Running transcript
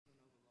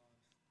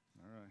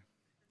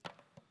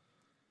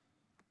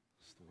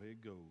way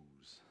it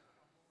goes.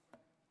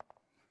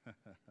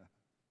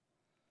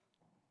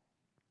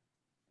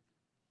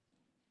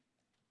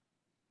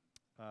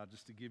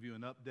 Just to give you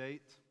an update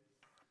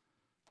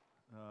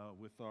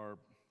with our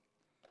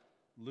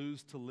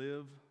Lose to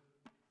Live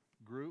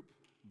group,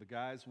 the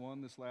guys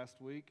won this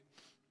last week.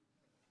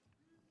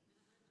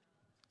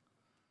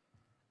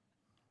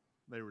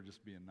 They were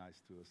just being nice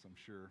to us, I'm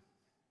sure.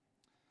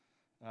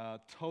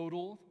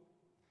 Total,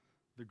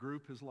 the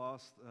group has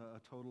lost a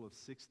total of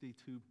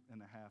 62.5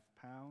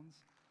 pounds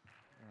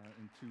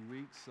in 2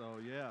 weeks. So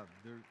yeah,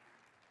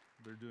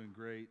 they're doing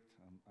great.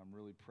 I'm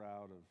really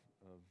proud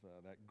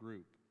of that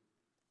group.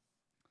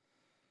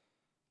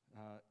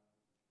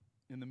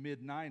 In the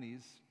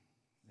mid-'90s,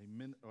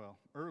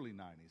 early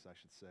 90s, I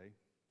should say,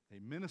 a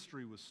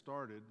ministry was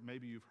started,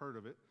 maybe you've heard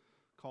of it,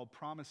 called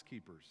Promise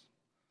Keepers.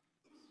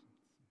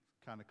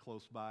 It's kind of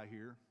close by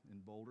here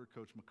in Boulder.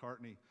 Coach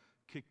McCartney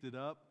kicked it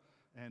up,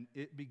 and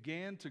it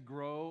began to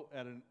grow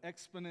at an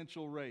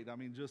exponential rate. I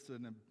mean, just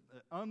an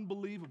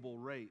unbelievable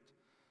rate.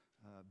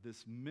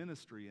 This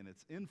ministry and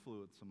its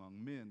influence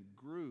among men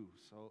grew.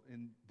 So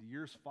in the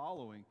years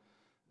following,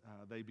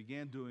 they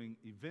began doing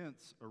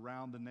events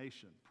around the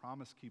nation,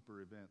 Promise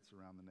Keeper events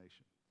around the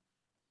nation.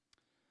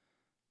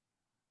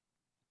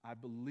 I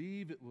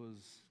believe it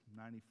was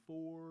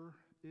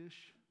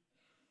 94-ish.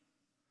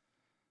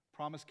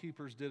 Promise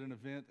Keepers did an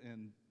event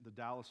in the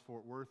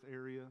Dallas-Fort Worth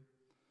area.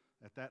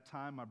 At that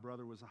time, my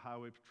brother was a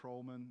highway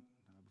patrolman.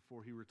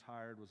 Before he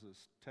retired, was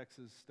a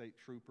Texas state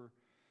trooper.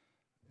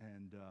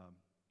 And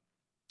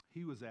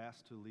he was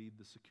asked to lead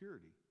the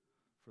security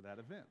for that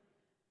event.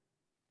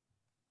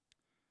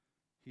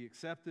 He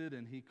accepted,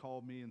 and he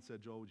called me and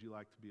said, "Joel, would you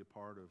like to be a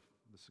part of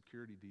the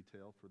security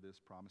detail for this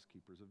Promise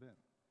Keepers event?"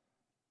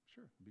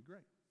 Sure, it'd be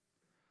great.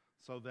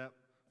 So that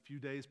few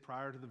days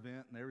prior to the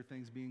event, and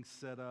everything's being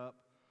set up,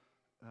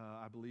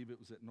 I believe it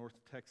was at North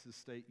Texas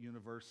State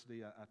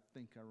University. I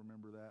think I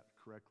remember that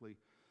correctly.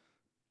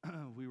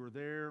 We were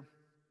there,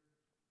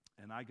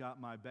 and I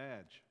got my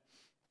badge.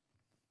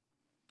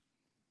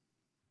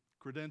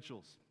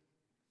 Credentials.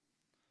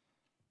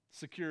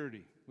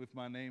 Security with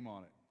my name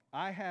on it.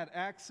 I had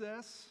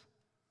access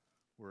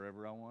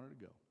wherever I wanted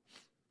to go.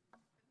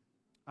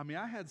 I mean,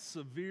 I had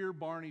severe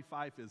Barney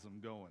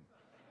Fifeism going.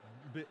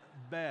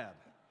 Bad.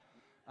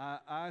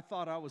 I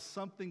thought I was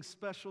something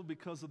special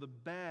because of the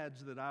badge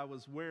that I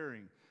was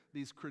wearing,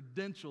 these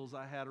credentials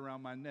I had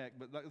around my neck.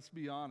 But let's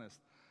be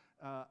honest,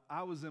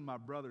 I was in my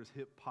brother's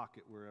hip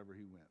pocket wherever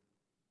he went.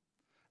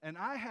 And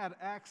I had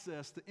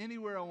access to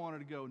anywhere I wanted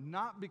to go,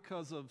 not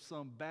because of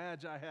some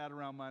badge I had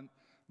around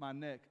my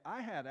neck. I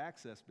had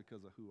access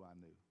because of who I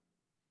knew,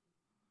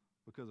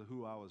 because of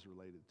who I was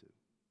related to.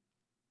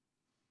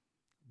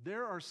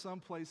 There are some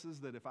places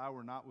that if I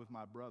were not with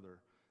my brother,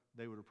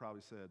 they would have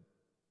probably said,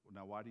 "Well,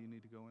 now why do you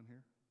need to go in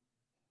here?"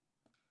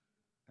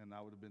 And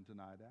I would have been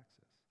denied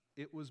access.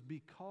 It was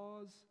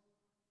because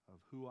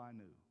of who I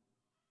knew.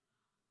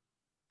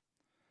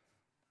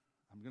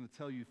 I'm going to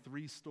tell you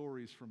 3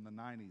 stories from the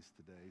 90s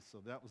today. So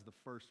that was the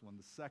first one.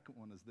 The second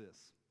one is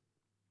this.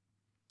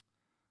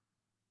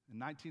 In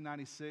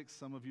 1996,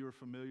 some of you are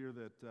familiar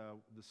that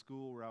the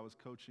school where I was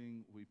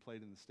coaching, we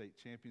played in the state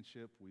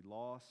championship. We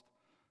lost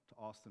to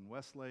Austin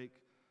Westlake.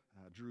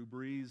 Drew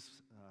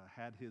Brees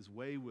had his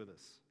way with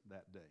us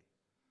that day.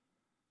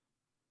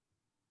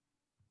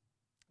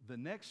 The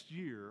next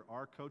year,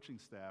 our coaching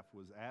staff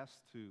was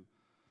asked to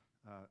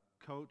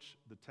coach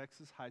the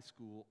Texas High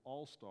School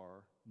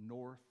All-Star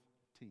North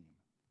team.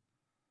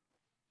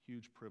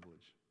 Huge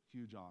privilege,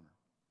 huge honor.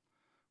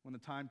 When the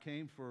time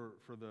came for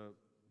the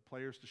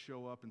players to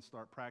show up and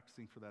start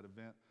practicing for that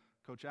event,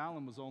 Coach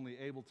Allen was only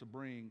able to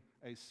bring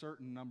a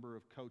certain number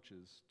of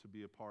coaches to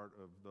be a part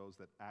of those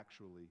that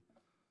actually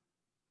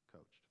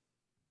coached.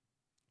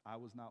 I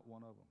was not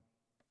one of them.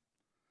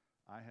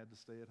 I had to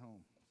stay at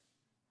home.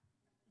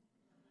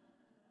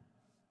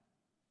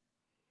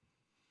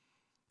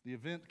 The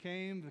event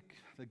came,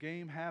 the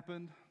game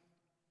happened,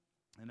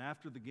 and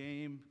after the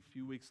game, a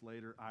few weeks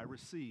later, I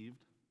received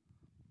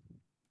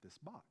this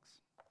box.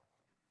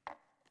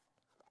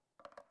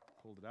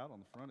 Pulled it out. On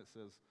the front, it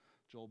says,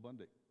 "Joel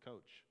Bundick,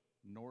 coach,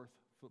 North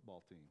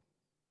football team."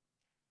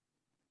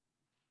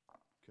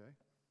 Okay?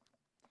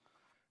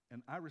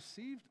 And I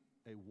received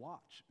a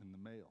watch in the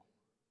mail.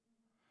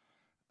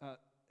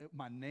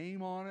 My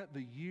name on it,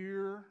 the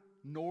year,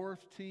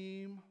 North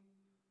team.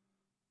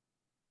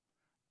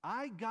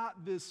 I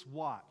got this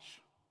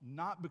watch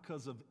not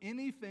because of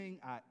anything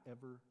I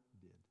ever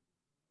did.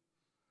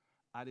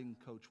 I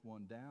didn't coach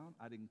one down.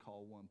 I didn't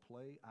call one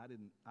play. I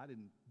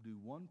didn't do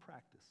one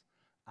practice.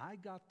 I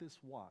got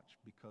this watch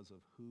because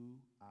of who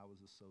I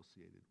was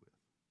associated with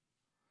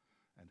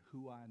and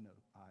who I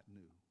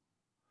knew.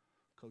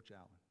 Coach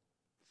Allen.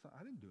 So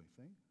I didn't do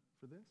anything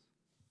for this.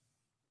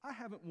 I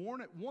haven't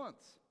worn it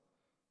once.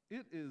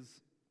 It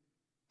is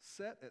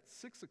set at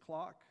 6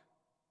 o'clock,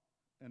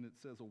 and it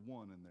says a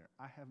 1 in there.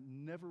 I have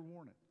never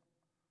worn it.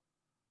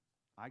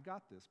 I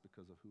got this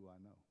because of who I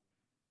know.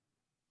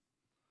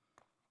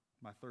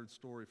 My third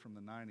story from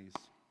the 90s,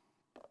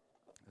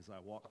 as I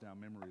walk down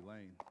memory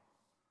lane,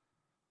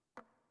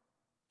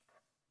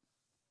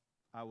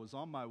 I was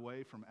on my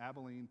way from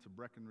Abilene to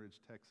Breckenridge,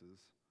 Texas,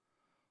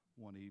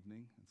 one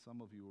evening, and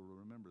some of you will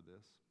remember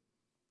this,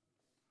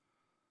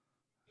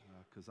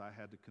 because I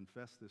had to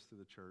confess this to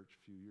the church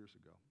a few years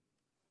ago.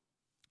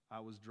 I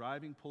was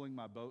driving, pulling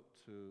my boat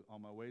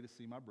on my way to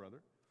see my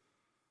brother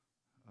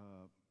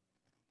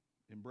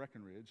in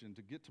Breckenridge, and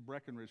to get to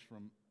Breckenridge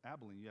from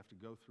Abilene, you have to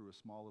go through a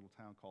small little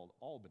town called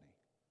Albany.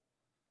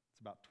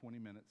 It's about 20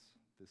 minutes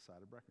this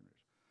side of Breckenridge.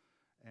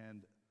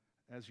 And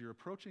as you're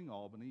approaching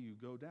Albany, you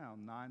go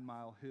down 9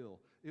 Mile Hill.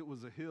 It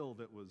was a hill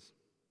that was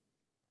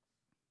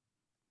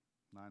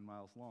 9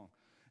 miles long.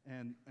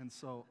 And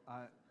so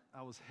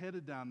I was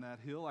headed down that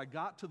hill. I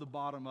got to the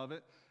bottom of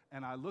it,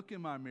 and I look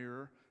in my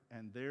mirror,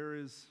 and there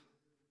is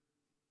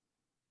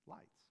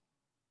lights.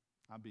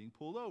 I'm being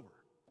pulled over.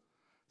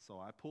 So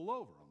I pull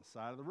over on the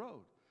side of the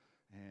road.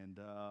 And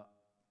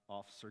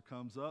officer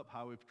comes up,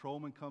 highway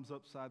patrolman comes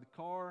up beside the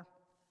car,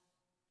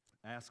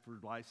 asks for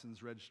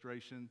license,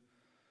 registration,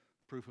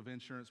 proof of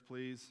insurance,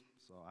 please.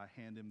 So I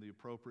hand him the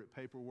appropriate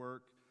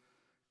paperwork.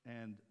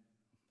 And,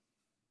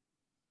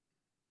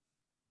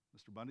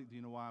 Mr. Bundy, do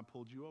you know why I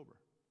pulled you over?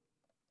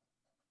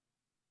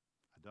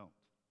 I don't.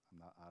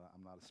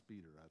 I'm not a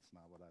speeder. That's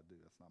not what I do.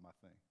 That's not my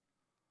thing.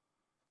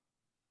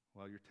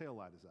 Well, your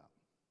taillight is out.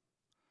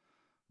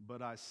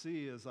 But I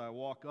see as I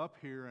walk up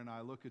here and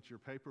I look at your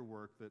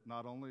paperwork that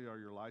not only are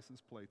your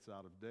license plates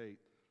out of date,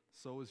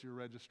 so is your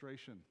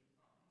registration.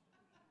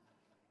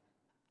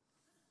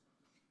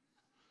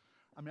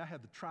 I mean, I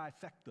had the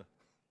trifecta.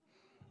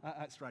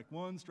 I strike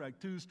one, strike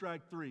two,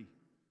 strike three.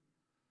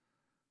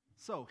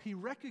 So he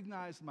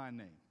recognized my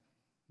name.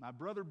 My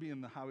brother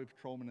being the highway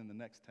patrolman in the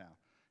next town.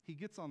 He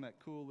gets on that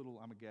cool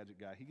little, I'm a gadget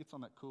guy, he gets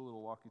on that cool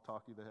little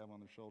walkie-talkie they have on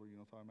their shoulder, you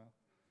know what I'm talking about?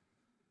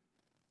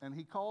 And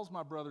he calls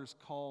my brother's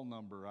call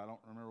number. I don't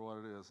remember what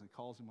it is. He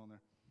calls him on there.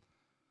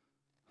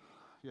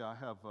 Yeah, I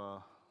have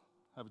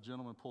a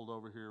gentleman pulled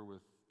over here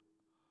with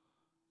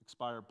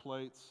expired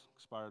plates,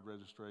 expired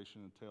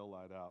registration, and tail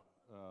light out.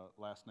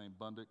 Last name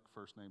Bundick,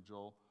 first name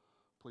Joel.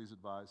 Please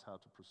advise how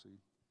to proceed.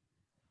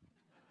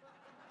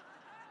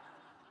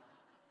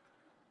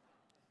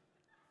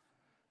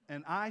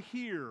 And I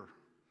hear,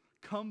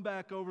 come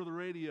back over the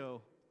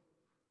radio,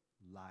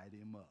 light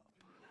him up.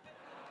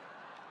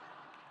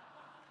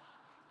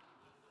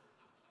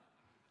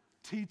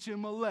 Teach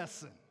him a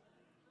lesson.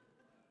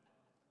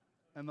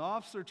 And the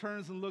officer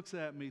turns and looks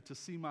at me to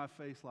see my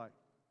face like,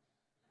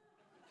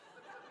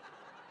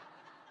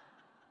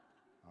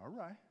 all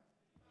right.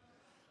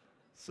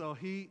 So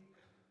he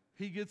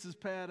gets his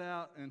pad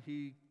out and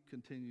he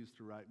continues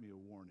to write me a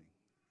warning.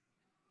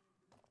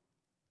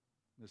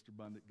 Mr.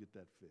 Bundick, get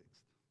that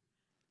fixed.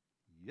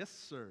 Yes,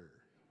 sir.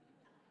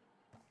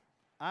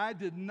 I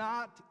did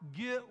not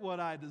get what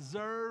I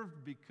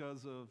deserved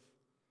because of,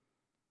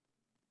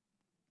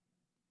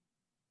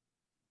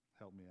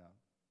 help me out,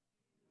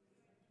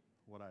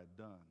 what I had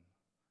done.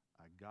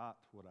 I got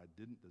what I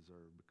didn't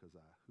deserve because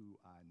of who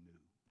I knew.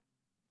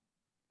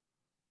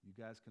 You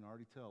guys can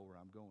already tell where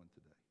I'm going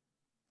today.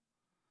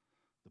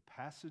 The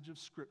passage of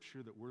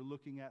Scripture that we're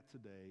looking at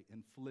today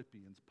in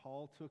Philippians,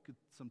 Paul took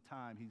some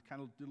time. He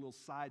kind of did a little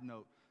side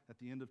note at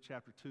the end of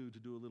chapter 2 to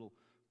do a little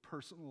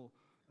personal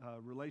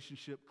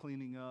relationship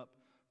cleaning up.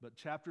 But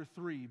chapter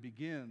 3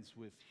 begins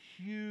with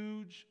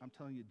huge, I'm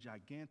telling you,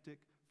 gigantic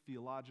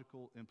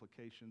theological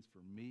implications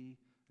for me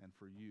and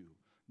for you.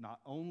 Not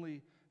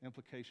only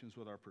implications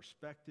with our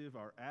perspective,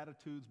 our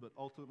attitudes, but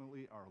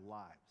ultimately our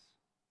lives.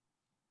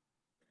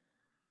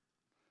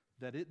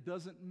 That it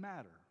doesn't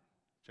matter.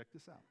 Check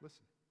this out.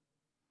 Listen.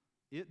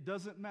 It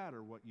doesn't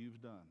matter what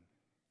you've done,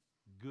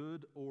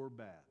 good or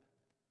bad.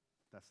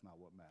 That's not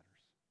what matters.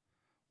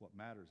 What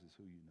matters is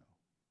who you know.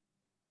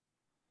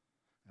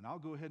 And I'll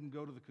go ahead and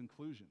go to the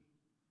conclusion.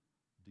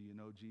 Do you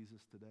know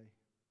Jesus today?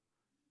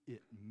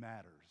 It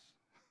matters.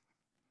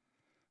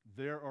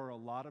 There are a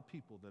lot of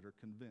people that are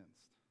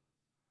convinced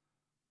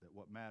that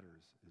what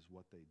matters is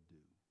what they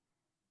do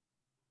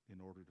in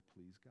order to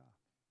please God.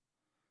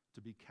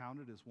 To be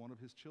counted as one of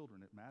his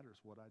children, it matters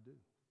what I do.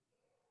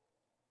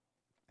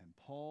 And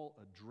Paul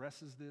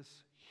addresses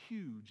this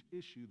huge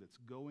issue that's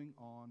going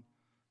on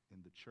in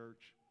the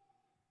church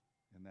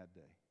in that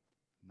day.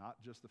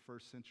 Not just the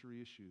first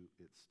century issue,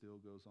 it still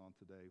goes on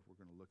today. We're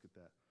going to look at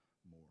that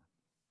more.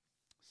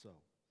 So,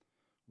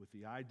 with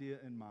the idea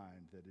in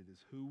mind that it is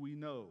who we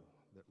know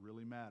that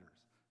really matters.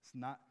 It's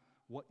not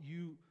what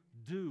you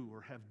do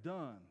or have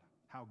done,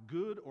 how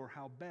good or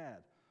how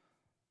bad.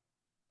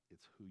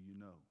 It's who you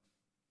know.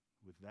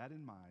 With that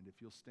in mind, if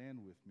you'll stand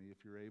with me,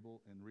 if you're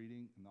able,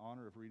 in the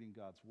honor of reading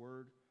God's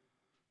Word,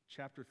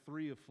 chapter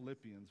 3 of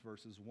Philippians,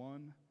 verses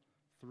 1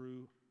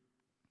 through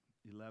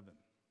 11.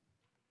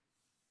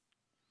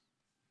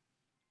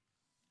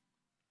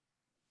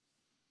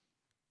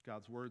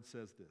 God's Word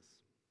says this.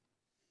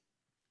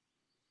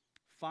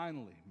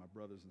 Finally, my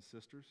brothers and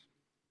sisters,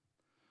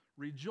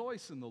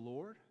 rejoice in the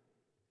Lord.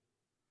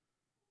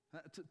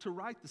 To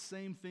write the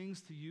same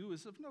things to you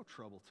is of no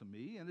trouble to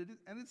me, and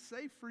it's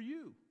safe for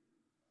you.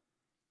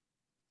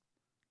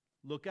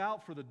 Look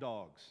out for the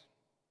dogs.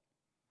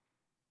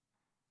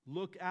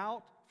 Look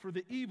out for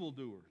the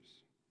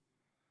evildoers.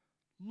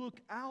 Look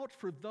out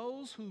for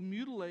those who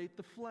mutilate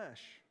the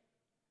flesh.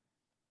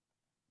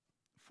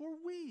 For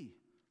we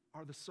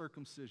are the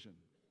circumcision,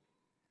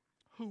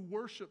 who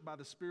worship by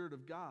the Spirit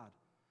of God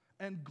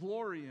and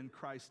glory in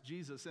Christ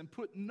Jesus and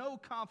put no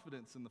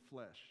confidence in the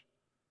flesh.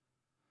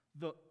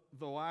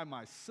 Though I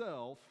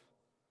myself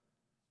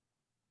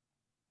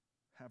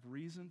have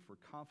reason for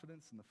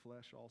confidence in the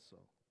flesh also.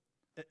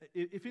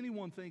 If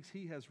anyone thinks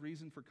he has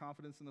reason for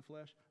confidence in the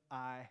flesh,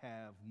 I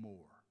have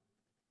more.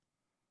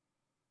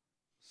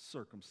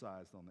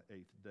 Circumcised on the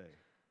 8th day,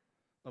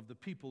 of the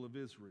people of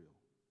Israel,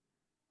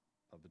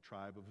 of the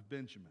tribe of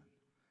Benjamin,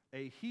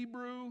 a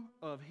Hebrew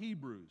of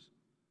Hebrews.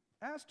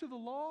 As to the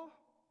law,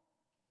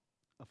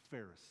 a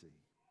Pharisee.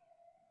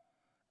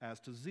 As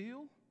to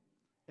zeal,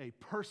 a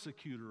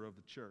persecutor of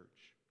the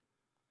church.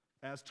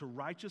 As to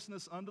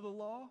righteousness under the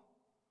law,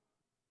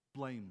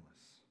 blameless.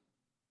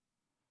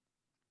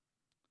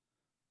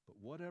 But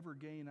whatever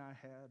gain I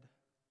had,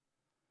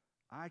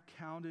 I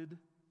counted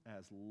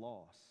as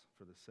loss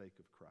for the sake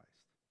of Christ.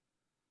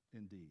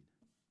 Indeed,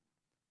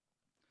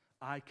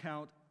 I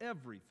count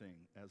everything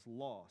as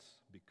loss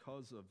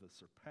because of the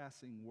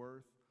surpassing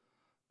worth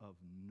of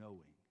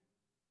knowing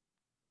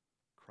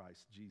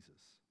Christ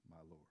Jesus, my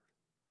Lord.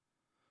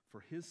 For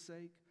his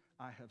sake,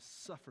 I have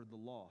suffered the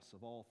loss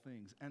of all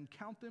things and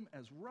count them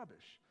as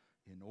rubbish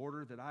in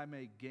order that I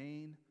may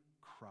gain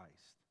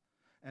Christ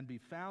and be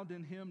found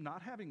in him,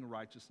 not having a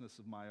righteousness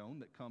of my own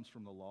that comes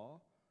from the law,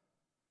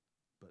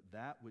 but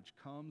that which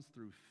comes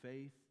through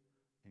faith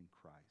in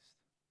Christ.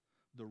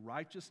 The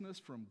righteousness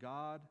from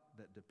God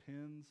that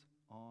depends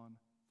on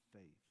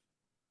faith.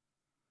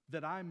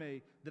 That I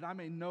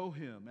may know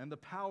him and the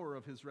power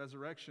of his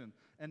resurrection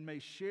and may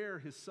share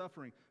his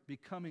suffering,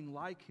 becoming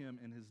like him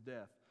in his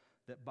death,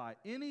 that by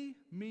any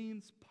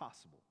means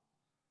possible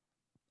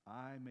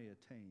I may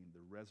attain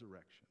the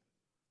resurrection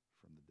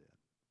from the dead.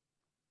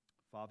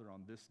 Father,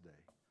 on this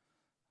day,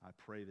 I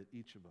pray that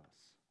each of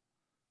us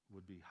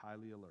would be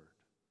highly alert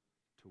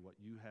to what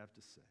you have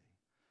to say,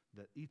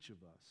 that each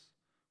of us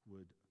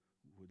would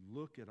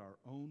look at our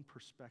own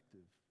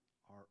perspective,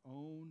 our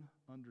own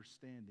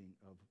understanding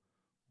of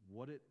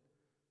what is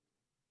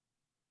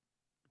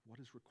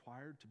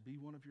required to be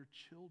one of your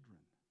children,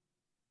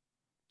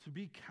 to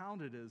be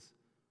counted as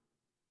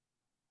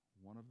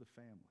one of the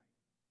family.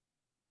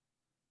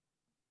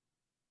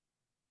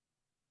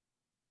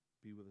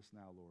 Be with us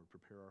now, Lord.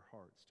 Prepare our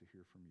hearts to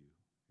hear from you.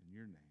 In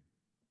your name,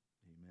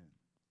 amen.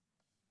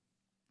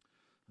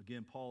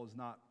 Again, Paul is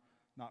not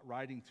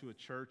writing to a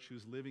church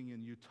who's living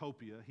in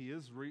utopia. He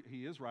is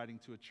writing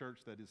to a church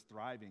that is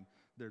thriving.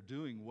 They're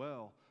doing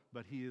well.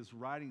 But he is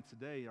writing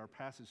today, our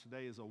passage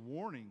today is a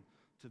warning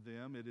to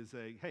them. It is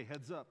a, hey,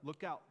 heads up,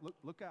 look out,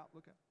 look out.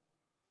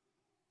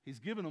 He's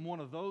given them one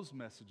of those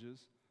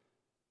messages.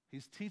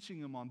 He's teaching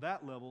them on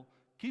that level.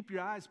 Keep your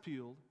eyes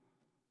peeled.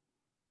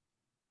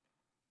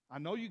 I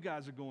know you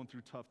guys are going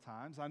through tough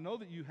times. I know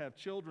that you have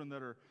children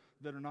that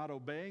are not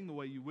obeying the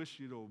way you wish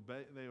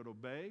they would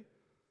obey.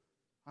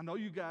 I know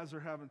you guys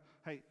are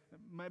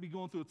maybe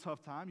going through a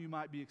tough time. You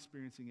might be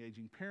experiencing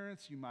aging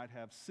parents. You might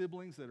have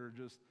siblings that are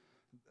just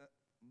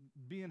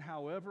being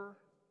however.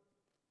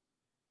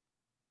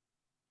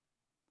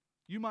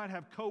 You might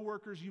have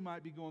coworkers. You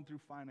might be going through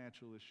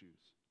financial issues.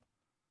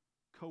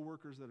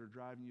 Coworkers that are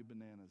driving you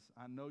bananas.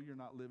 I know you're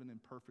not living in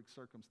perfect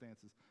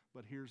circumstances,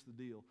 but here's the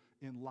deal.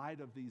 In light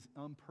of these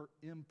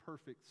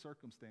imperfect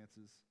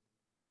circumstances,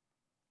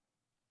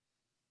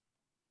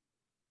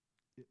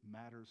 it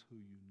matters who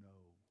you know.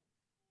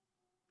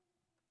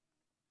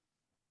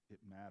 It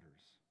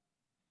matters.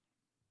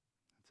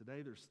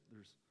 Today there's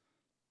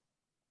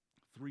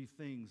three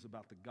things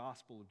about the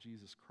gospel of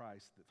Jesus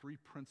Christ, the three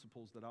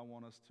principles that I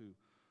want us to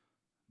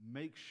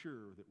make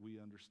sure that we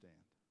understand.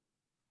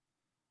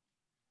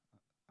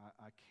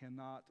 I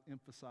cannot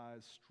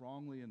emphasize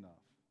strongly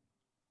enough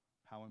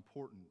how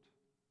important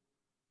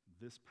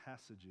this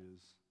passage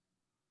is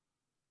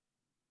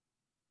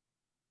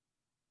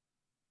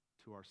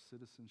to our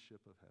citizenship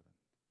of heaven,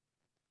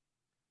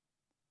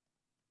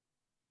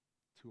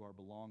 to our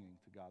belonging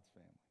to God's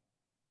family.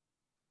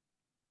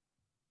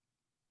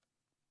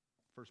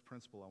 First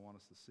principle I want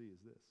us to see is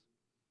this.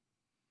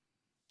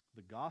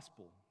 The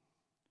gospel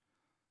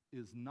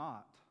is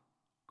not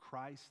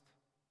Christ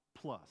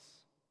plus.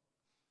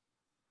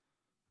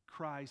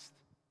 Christ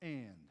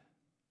and.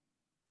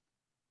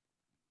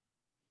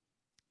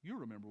 You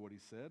remember what he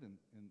said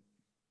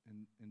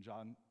in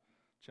John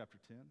chapter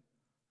 10.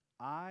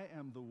 I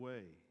am the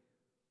way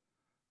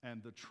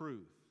and the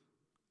truth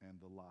and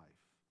the life.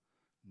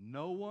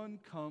 No one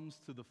comes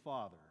to the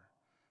Father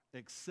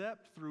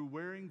except through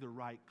wearing the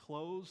right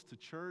clothes to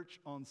church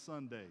on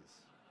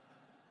Sundays.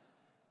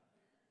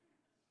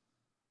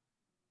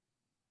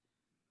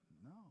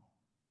 No.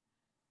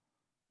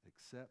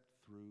 Except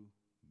through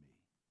me.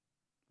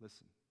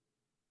 Listen,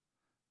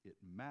 it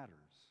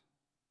matters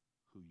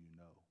who you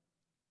know.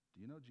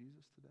 Do you know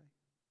Jesus today?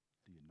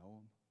 Do you know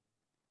him?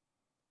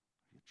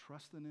 Are you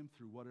trusting him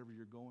through whatever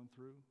you're going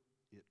through?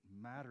 It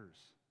matters.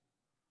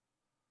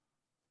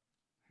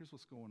 Here's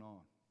what's going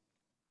on.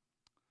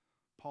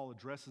 Paul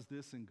addresses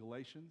this in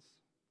Galatians,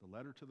 the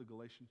letter to the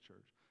Galatian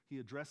church. He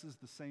addresses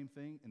the same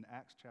thing in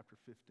Acts chapter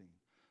 15.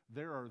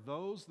 There are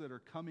those that are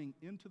coming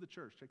into the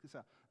church. Check this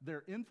out.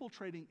 They're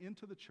infiltrating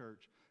into the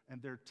church,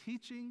 and they're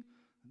teaching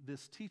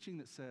this teaching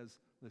that says,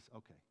 listen,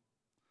 okay,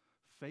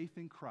 faith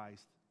in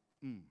Christ,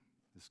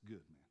 is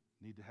good, man.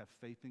 Need to have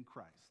faith in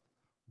Christ.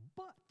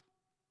 But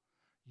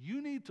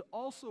you need to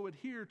also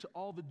adhere to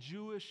all the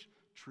Jewish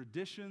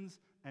traditions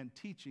and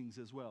teachings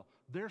as well.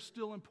 They're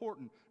still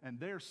important, and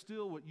they're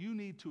still what you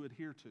need to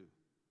adhere to.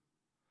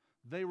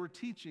 They were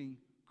teaching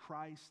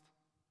Christ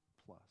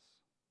plus.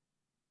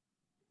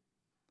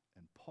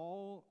 And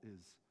Paul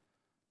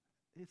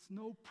it's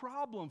no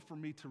problem for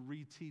me to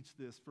reteach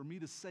this, for me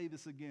to say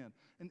this again.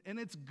 And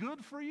it's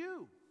good for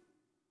you.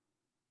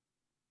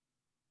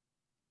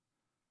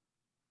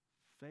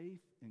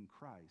 Faith in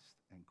Christ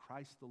and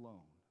Christ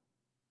alone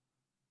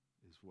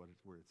is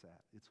where it's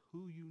at. It's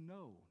who you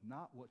know,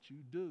 not what you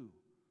do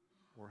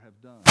or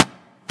have done.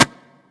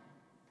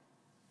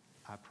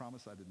 I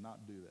promise I did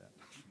not do that.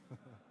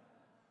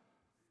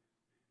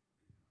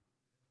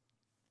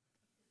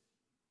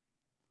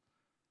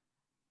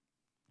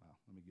 Well,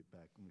 let me get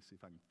back. Let me see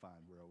if I can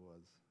find where I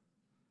was.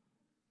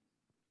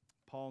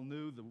 Paul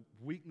knew the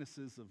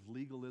weaknesses of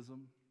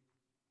legalism.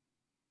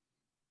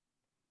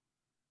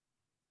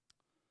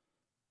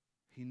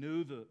 He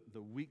knew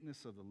the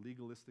weakness of the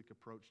legalistic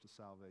approach to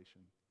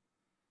salvation.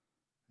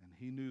 And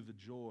he knew the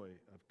joy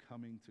of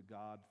coming to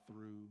God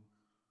through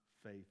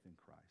faith in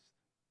Christ.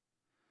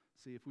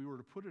 See, if we were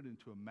to put it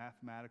into a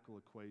mathematical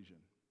equation,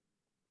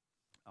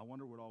 I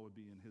wonder what all would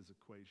be in his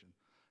equation.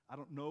 I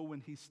don't know when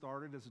he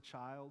started as a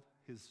child,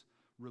 his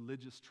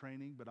religious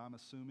training, but I'm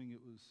assuming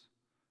it was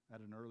at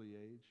an early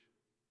age.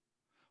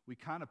 We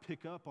kind of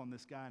pick up on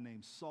this guy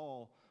named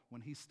Saul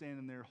when he's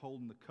standing there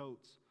holding the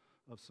coats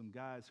of some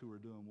guys who were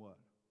doing what?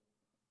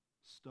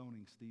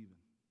 Stoning Stephen.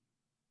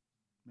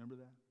 Remember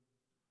that?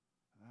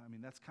 I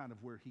mean, that's kind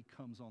of where he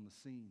comes on the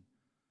scene.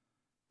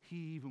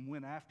 He even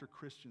went after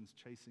Christians,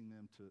 chasing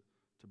them to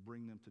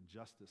bring them to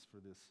justice for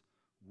this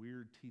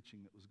weird teaching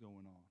that was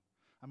going on.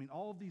 I mean,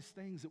 all of these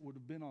things that would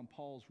have been on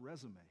Paul's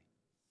resume.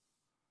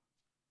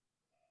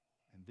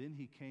 And then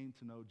he came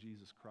to know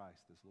Jesus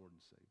Christ as Lord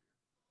and Savior.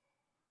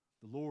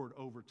 The Lord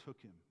overtook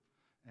him.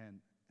 And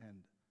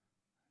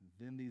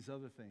then these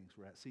other things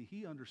were at. See,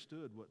 he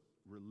understood what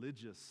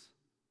religious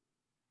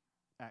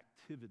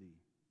activity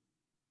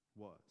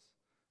was.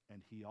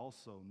 And he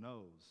also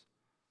knows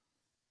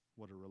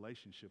what a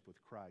relationship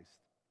with Christ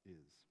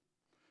is.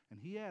 And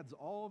he adds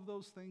all of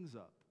those things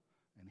up,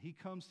 and he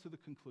comes to the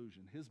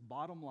conclusion. His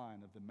bottom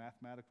line of the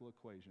mathematical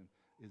equation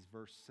is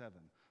verse 7.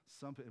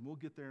 And we'll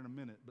get there in a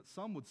minute, but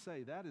some would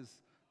say that is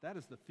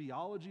the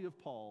theology of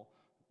Paul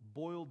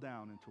boiled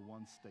down into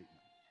one statement.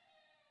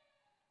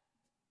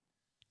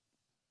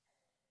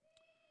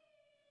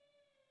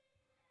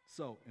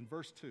 So, in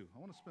verse 2, I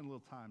want to spend a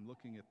little time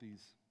looking at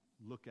these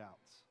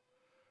lookouts.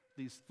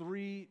 These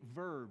three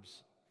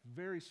verbs,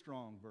 very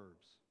strong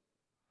verbs.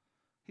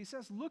 He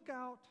says, look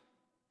out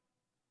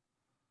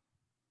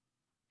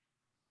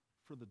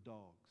for the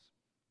dogs.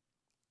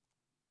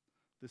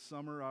 This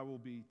summer I will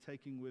be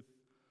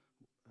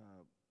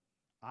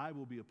I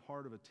will be a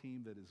part of a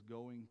team that is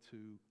going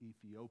to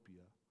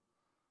Ethiopia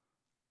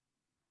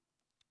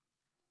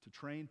to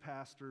train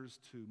pastors,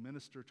 to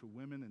minister to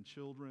women and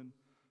children,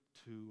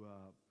 to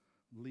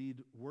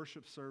lead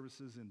worship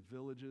services in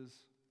villages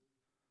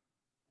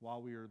while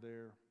we are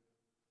there.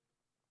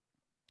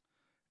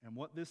 And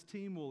what this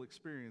team will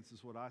experience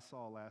is what I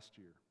saw last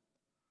year.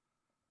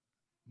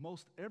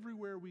 Most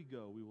everywhere we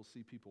go, we will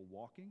see people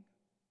walking,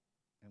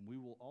 and we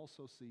will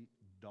also see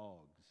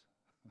dogs.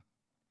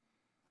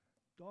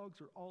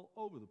 Dogs are all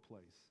over the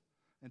place.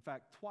 In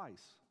fact,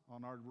 twice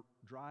on our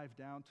drive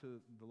down to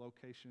the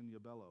location,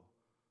 Yabelo,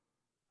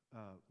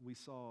 we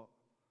saw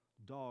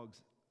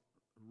dogs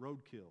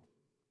roadkill,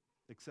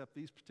 except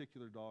these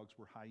particular dogs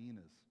were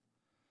hyenas.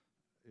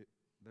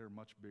 They're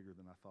much bigger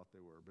than I thought they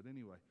were. But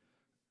anyway,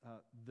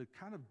 the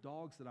kind of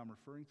dogs that I'm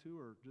referring to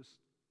are just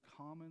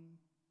common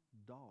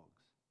dogs.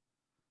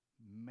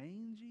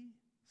 Mangy,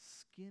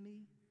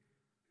 skinny,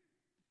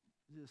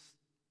 just,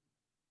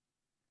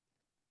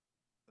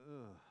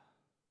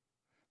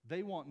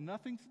 They want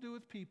nothing to do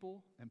with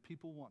people, and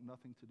people want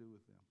nothing to do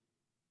with them.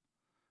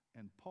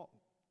 And Paul,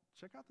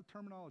 check out the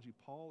terminology.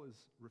 Paul is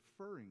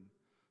referring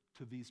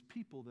to these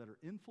people that are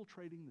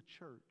infiltrating the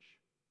church,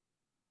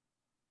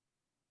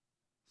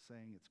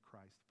 saying it's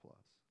Christ plus.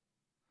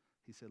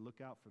 He said,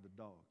 look out for the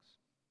dogs.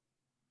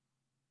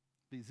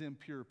 These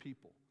impure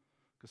people.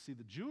 Because see,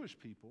 the Jewish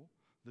people,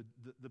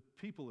 the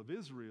people of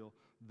Israel,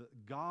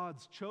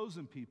 God's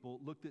chosen people,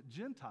 looked at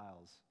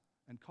Gentiles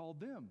and called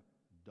them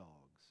dogs.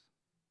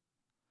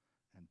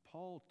 And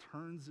Paul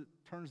turns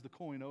the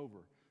coin over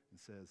and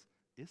says,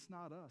 it's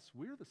not us.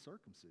 We're the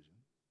circumcision.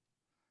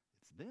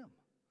 It's them.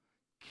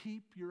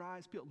 Keep your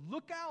eyes peeled.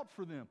 Look out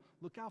for them.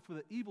 Look out for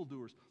the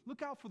evildoers.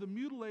 Look out for the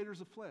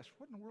mutilators of flesh.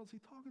 What in the world is he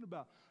talking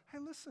about? Hey,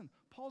 listen,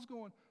 Paul's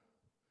going,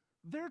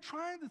 They're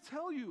trying to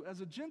tell you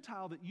as a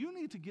Gentile that you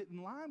need to get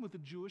in line with the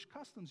Jewish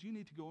customs. You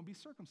need to go and be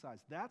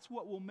circumcised. That's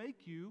what will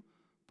make you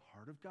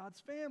part of God's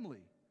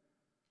family.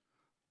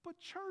 But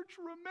church,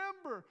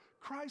 remember,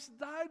 Christ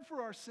died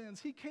for our sins.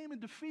 He came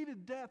and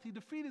defeated death. He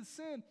defeated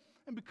sin.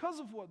 And because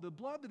of what? The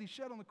blood that he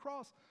shed on the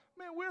cross,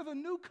 man, we're the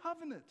new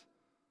covenant.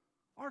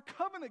 Our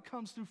covenant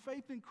comes through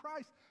faith in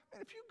Christ.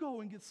 And if you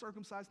go and get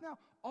circumcised now,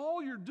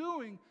 all you're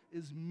doing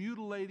is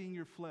mutilating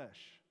your flesh.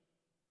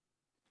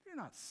 You're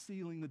not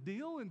sealing the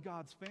deal in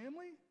God's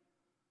family.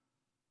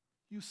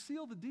 You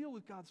seal the deal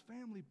with God's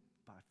family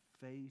by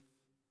faith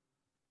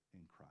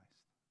in Christ.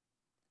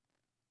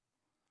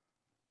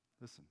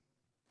 Listen,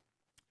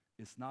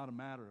 it's not a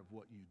matter of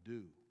what you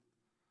do.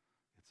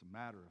 It's a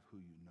matter of who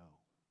you know.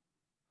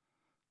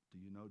 Do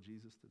you know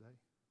Jesus today?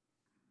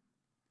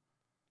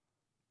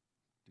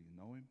 Do you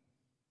know him?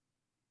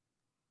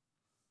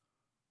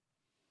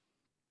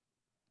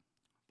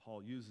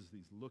 Paul uses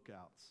these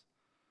lookouts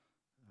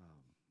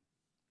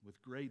with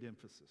great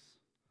emphasis.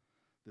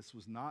 This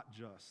was not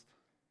just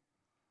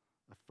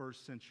a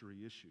first century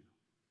issue.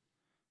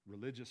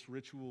 Religious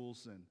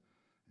rituals and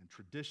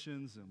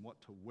traditions and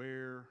what to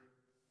wear,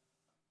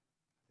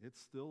 it's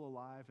still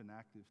alive and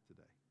active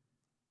today.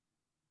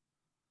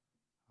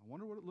 I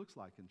wonder what it looks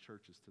like in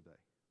churches today.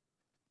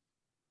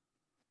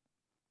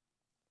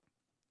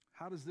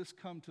 How does this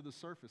come to the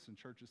surface in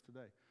churches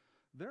today?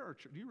 Do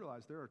you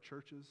realize there are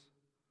churches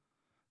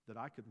that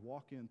I could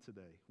walk in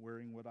today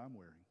wearing what I'm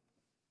wearing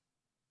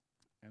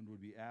and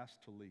would be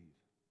asked to leave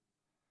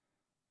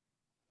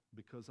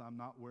because I'm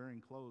not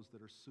wearing clothes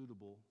that are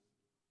suitable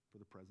for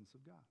the presence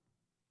of God.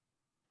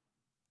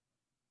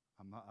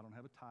 I don't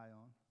have a tie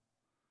on.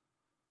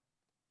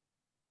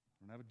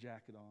 I don't have a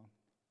jacket on.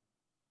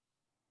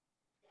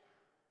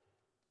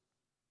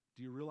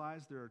 Do you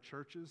realize there are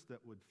churches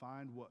that would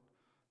find what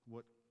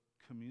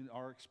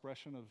our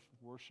expression of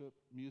worship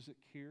music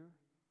here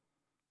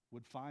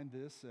would find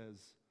this as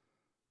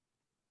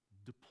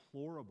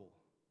deplorable?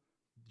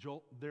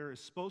 There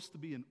is supposed to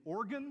be an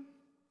organ.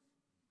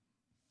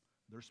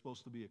 There's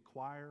supposed to be a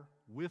choir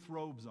with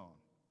robes on.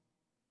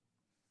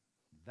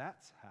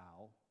 That's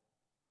how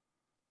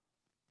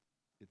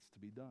it's to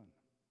be done.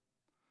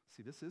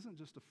 See, this isn't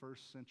just a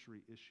first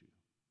century issue.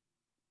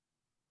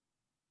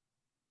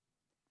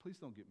 Please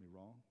don't get me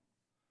wrong.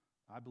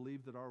 I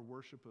believe that our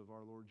worship of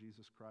our Lord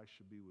Jesus Christ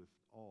should be with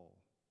all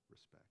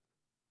respect.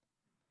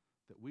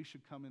 That we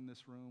should come in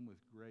this room with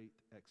great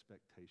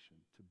expectation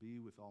to be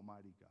with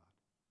Almighty God.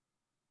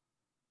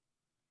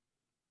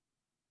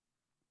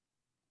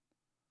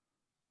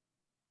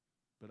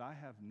 But I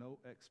have no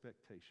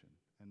expectation,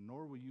 and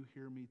nor will you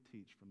hear me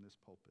teach from this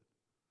pulpit,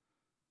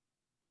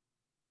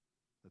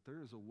 that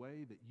there is a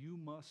way that you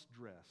must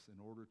dress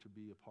in order to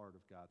be a part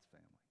of God's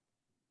family.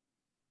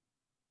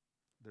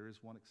 There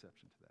is one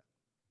exception to that.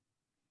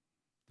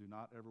 Do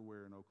not ever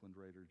wear an Oakland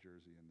Raider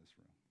jersey in this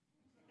room.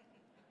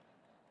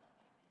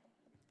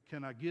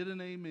 Can I get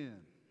an amen?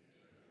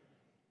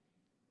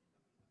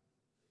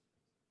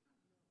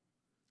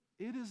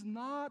 It is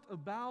not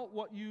about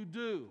what you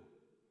do.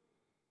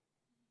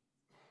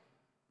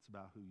 It's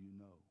about who you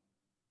know.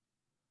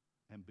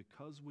 And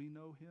because we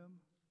know him,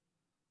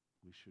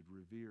 we should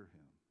revere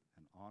him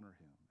and honor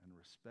him and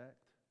respect.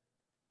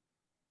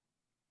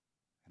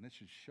 And it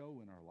should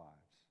show in our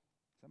lives.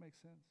 Does that make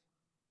sense?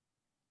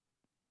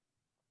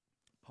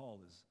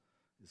 Paul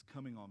is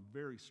coming on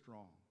very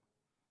strong.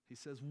 He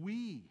says,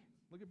 we,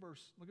 look at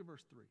verse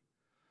 3.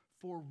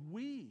 For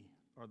we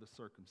are the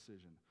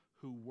circumcision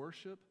who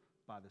worship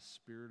by the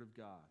Spirit of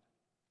God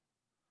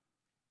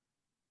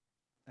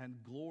and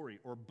glory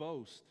or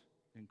boast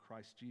in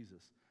Christ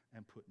Jesus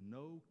and put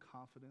no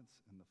confidence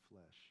in the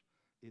flesh.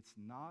 It's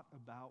not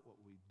about what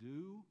we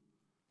do.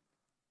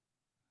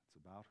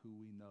 It's about who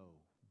we know.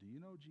 Do you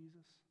know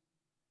Jesus?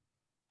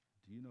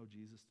 Do you know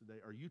Jesus today?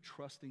 Are you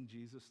trusting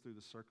Jesus through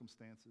the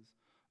circumstances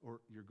or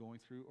you're going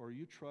through, or are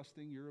you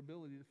trusting your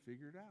ability to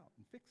figure it out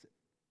and fix it?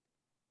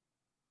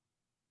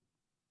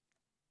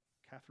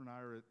 Catherine and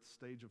I are at the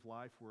stage of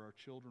life where our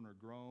children are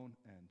grown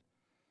and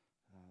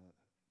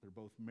they're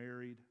both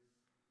married.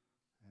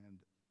 And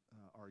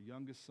our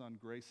youngest son,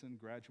 Grayson,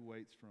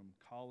 graduates from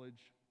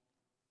college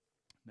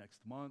next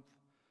month.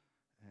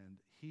 And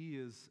he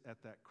is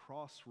at that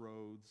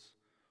crossroads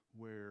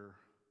where,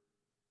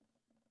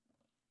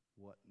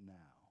 what now?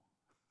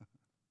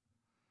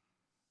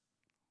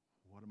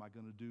 What am I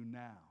going to do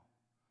now?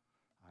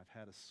 I've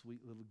had a sweet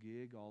little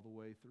gig all the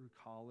way through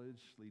college,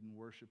 leading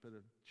worship at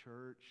a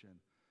church and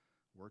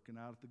working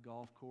out at the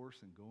golf course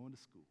and going to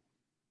school.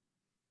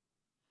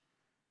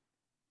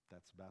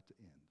 That's about to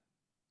end.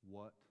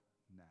 What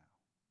now?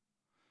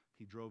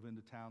 He drove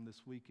into town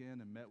this weekend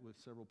and met with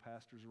several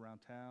pastors around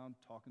town,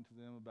 talking to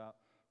them about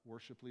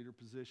worship leader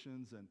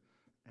positions,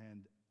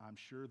 and I'm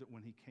sure that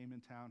when he came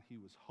in town, he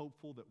was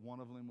hopeful that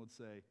one of them would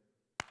say,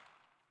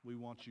 "We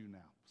want you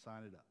now.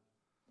 Sign it up."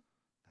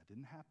 That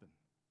didn't happen.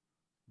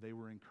 They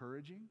were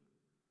encouraging.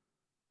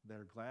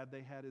 They're glad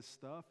they had his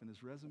stuff and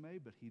his resume,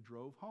 but he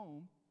drove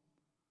home.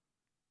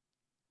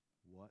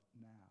 What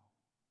now?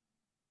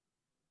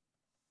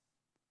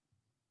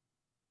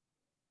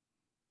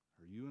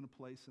 in a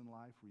place in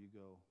life where you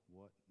go,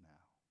 what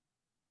now?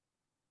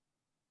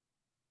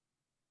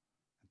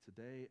 And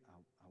today,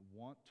 I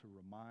want to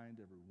remind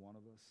every one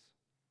of us,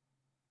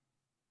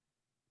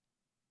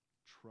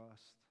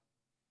 trust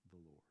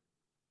the Lord.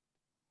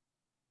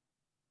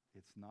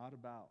 It's not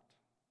about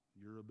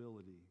your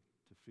ability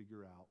to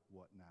figure out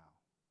what now.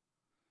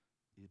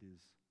 It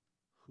is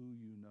who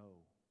you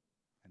know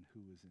and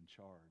who is in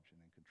charge and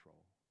in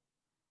control.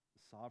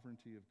 The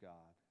sovereignty of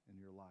God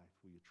in your life.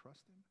 Will you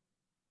trust Him?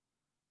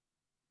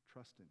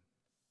 Trust Him.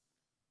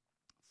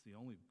 It's the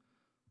only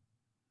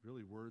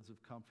really words of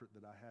comfort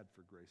that I had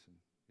for Grayson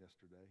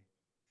yesterday.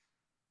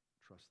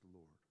 Trust the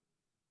Lord.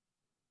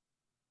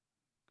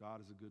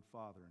 God is a good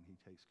Father and He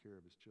takes care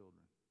of His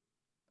children.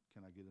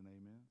 Can I get an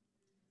amen?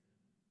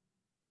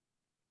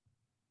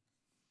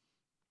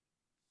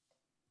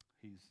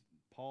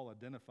 Paul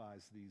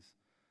identifies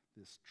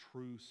this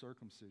true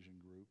circumcision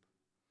group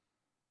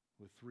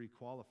with three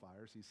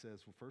qualifiers. He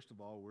says, well, first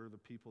of all, we're the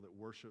people that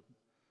worship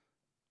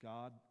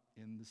God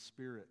in the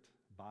Spirit,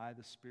 by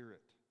the Spirit.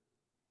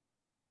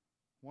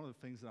 One of the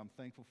things that I'm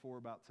thankful for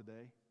about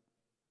today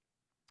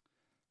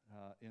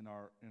in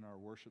our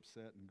worship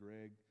set, and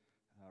Greg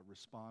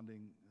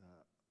responding,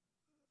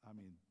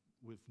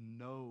 with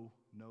no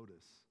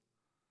notice,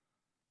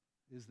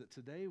 is that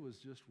today was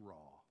just raw.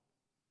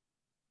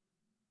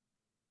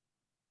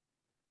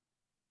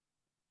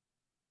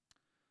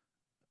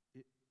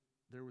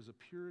 There was a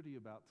purity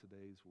about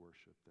today's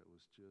worship that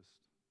was just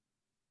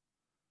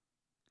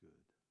good.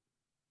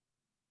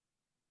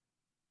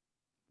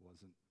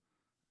 Wasn't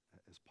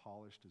as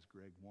polished as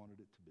Greg wanted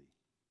it to be.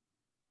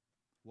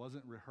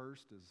 Wasn't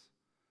rehearsed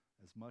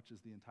as much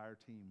as the entire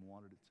team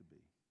wanted it to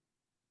be.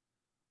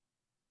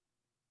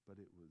 But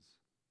it was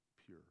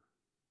pure.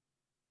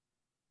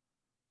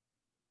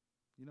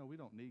 You know, we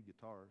don't need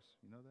guitars.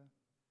 You know that?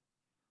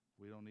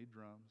 We don't need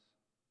drums.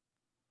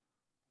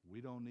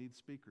 We don't need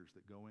speakers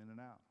that go in and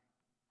out.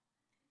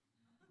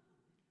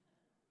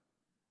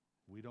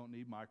 We don't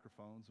need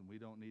microphones, and we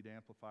don't need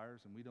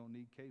amplifiers, and we don't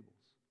need cables.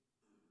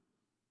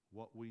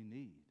 What we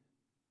need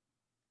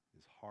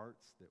is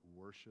hearts that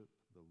worship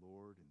the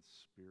Lord in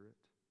spirit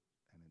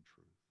and in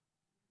truth.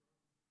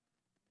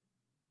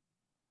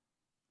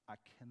 I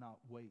cannot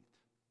wait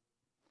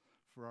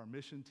for our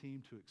mission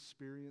team to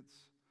experience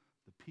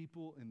the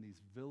people in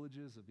these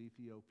villages of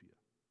Ethiopia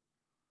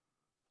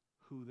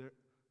who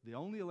the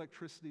only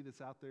electricity that's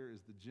out there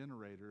is the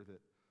generator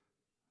that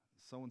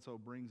so-and-so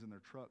brings in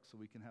their truck so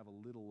we can have a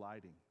little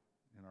lighting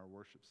in our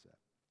worship set.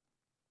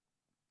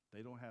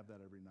 They don't have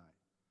that every night.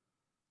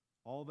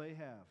 All they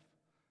have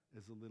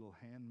is a little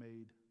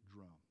handmade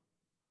drum.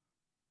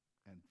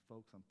 And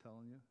folks, I'm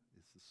telling you,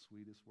 it's the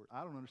sweetest word.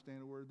 I don't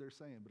understand a word they're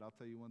saying, but I'll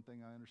tell you one thing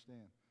I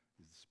understand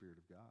is the Spirit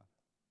of God.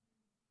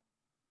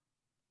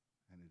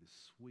 And it is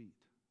sweet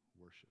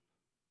worship.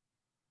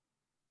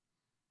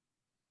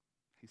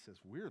 He says,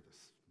 we're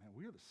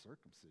the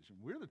circumcision.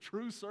 We're the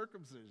true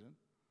circumcision.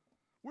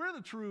 We're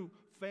the true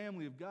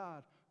family of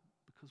God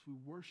because we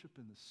worship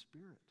in the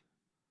Spirit.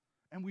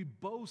 And we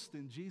boast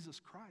in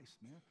Jesus Christ,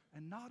 man,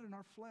 and not in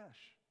our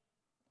flesh.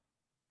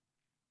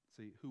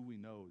 See, who we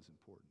know is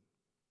important.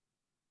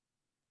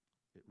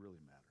 It really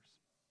matters.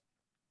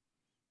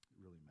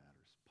 It really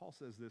matters. Paul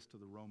says this to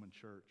the Roman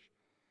church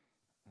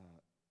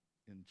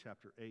in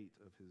chapter 8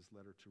 of his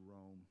letter to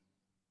Rome.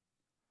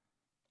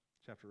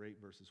 Chapter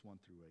 8, verses 1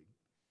 through 8.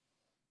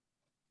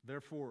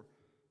 Therefore,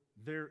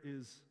 there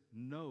is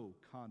no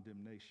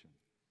condemnation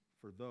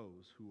for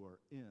those who are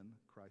in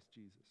Christ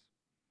Jesus.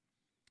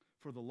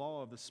 For the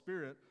law of the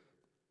Spirit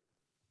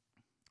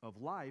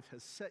of life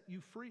has set you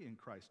free in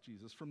Christ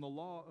Jesus from the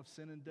law of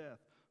sin and death.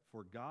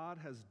 For God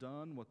has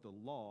done what the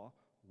law,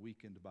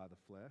 weakened by the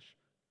flesh,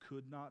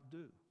 could not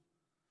do.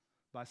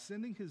 By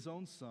sending His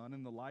own Son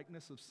in the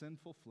likeness of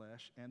sinful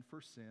flesh, and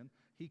for sin,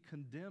 He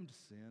condemned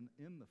sin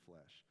in the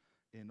flesh,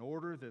 in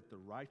order that the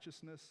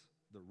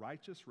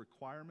righteous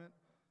requirement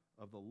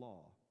of the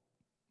law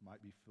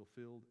might be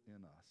fulfilled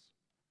in us,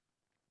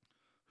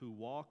 who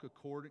walk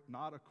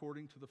not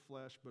according to the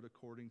flesh, but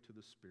according to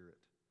the Spirit.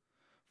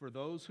 For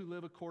those who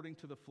live according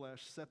to the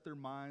flesh set their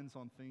minds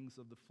on things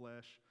of the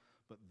flesh,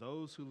 but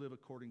those who live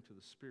according to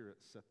the Spirit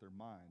set their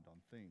mind on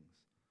things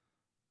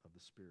of the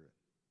Spirit.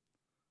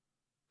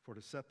 For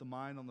to set the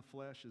mind on the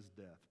flesh is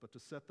death, but to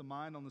set the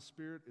mind on the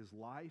Spirit is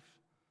life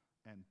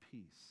and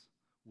peace.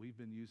 We've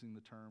been using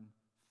the term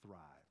thrive.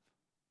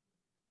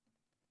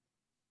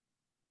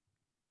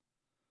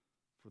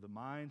 For the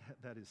mind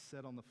that is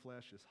set on the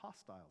flesh is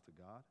hostile to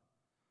God,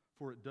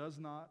 for it does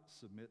not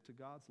submit to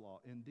God's law.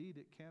 Indeed,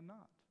 it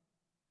cannot.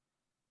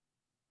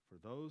 For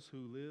those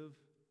who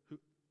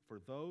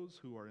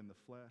are in the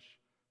flesh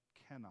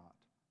cannot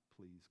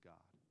please God.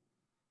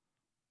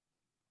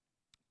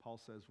 Paul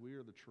says we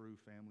are the true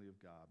family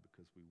of God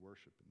because we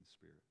worship in the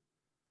Spirit.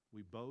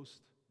 We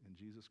boast in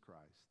Jesus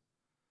Christ,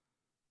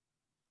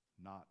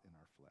 not in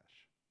our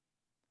flesh.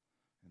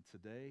 And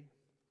today,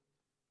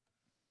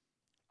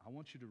 I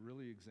want you to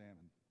really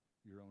examine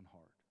your own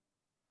heart.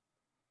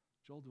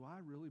 Joel, do I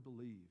really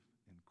believe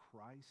in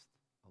Christ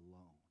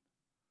alone?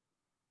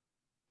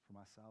 for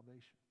my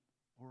salvation?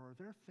 Or are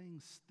there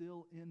things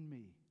still in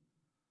me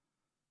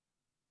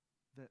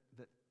that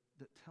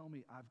tell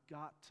me I've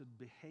got to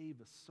behave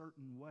a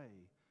certain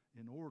way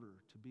in order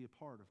to be a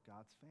part of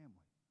God's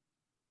family?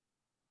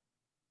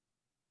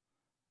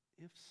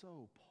 If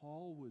so,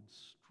 Paul would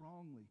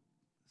strongly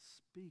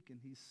speak, and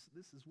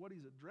this is what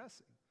he's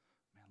addressing.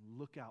 Man,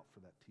 look out for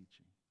that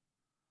teaching.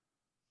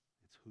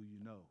 It's who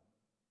you know.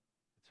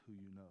 It's who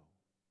you know.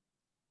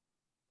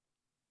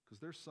 Because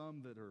there's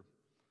some that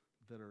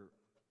are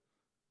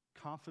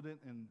confident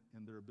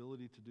in their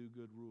ability to do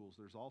good rules.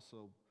 There's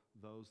also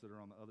those that are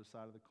on the other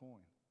side of the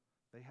coin.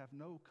 They have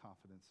no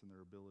confidence in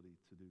their ability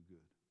to do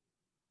good.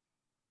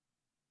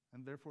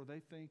 And therefore they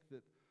think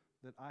that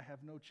I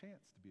have no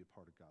chance to be a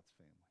part of God's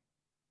family.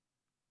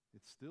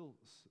 It's still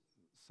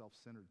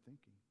self-centered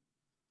thinking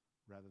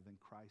rather than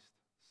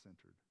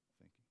Christ-centered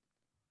thinking.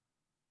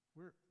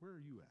 Where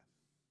are you at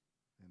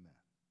in that?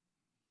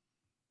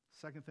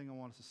 Second thing I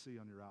want us to see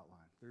on your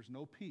outline. There's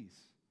no peace.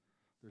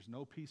 There's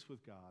no peace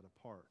with God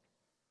apart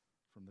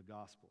from the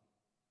gospel.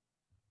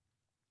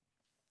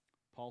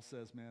 Paul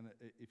says, man,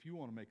 if you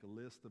want to make a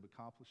list of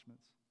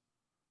accomplishments,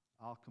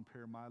 I'll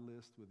compare my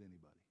list with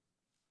anybody.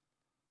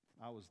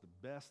 I was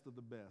the best of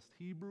the best,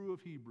 Hebrew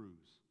of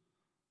Hebrews.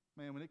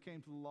 Man, when it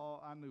came to the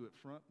law, I knew it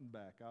front and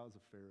back. I was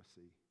a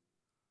Pharisee.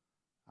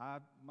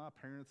 My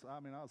parents, I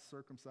was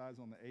circumcised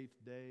on the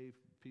 8th day.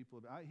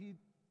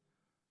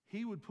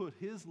 He would put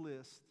his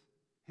list,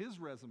 his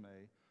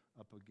resume,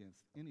 up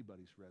against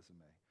anybody's resume.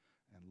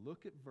 And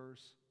look at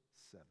verse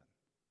 7.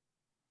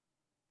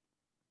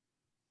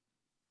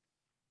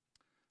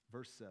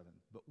 Verse 7,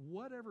 but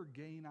whatever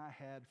gain I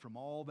had from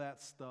all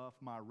that stuff,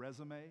 my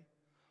resume,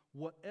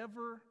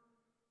 whatever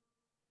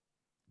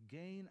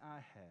gain I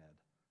had,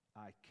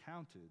 I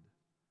counted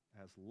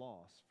as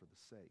loss for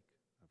the sake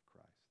of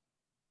Christ.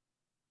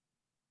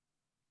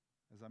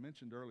 As I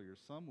mentioned earlier,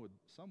 some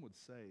would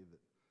say that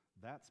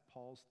that's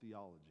Paul's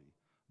theology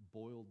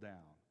boiled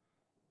down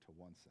to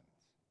one sentence.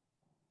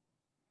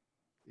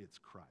 It's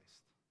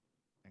Christ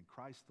and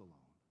Christ alone.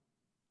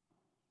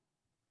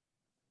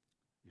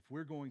 If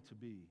we're going to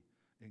be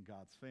in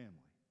God's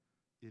family,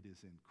 it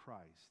is in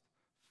Christ,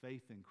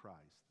 faith in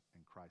Christ,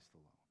 and Christ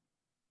alone.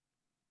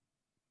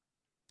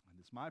 And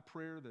it's my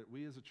prayer that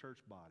we as a church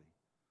body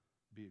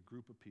be a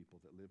group of people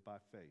that live by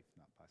faith,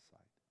 not by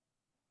sight.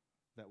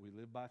 That we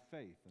live by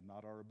faith and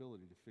not our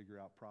ability to figure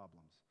out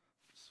problems,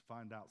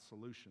 find out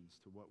solutions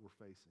to what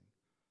we're facing.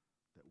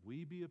 That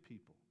we be a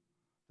people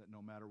that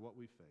no matter what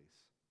we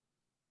face,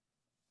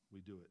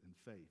 we do it in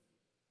faith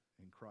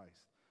in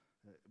Christ.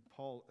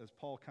 As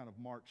Paul kind of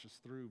marches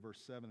through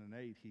verse 7 and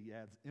 8, he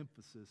adds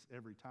emphasis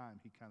every time.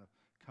 He kind of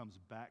comes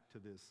back to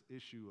this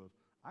issue of,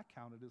 I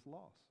count it as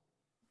loss.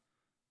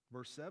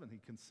 Verse 7, he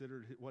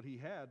considered what he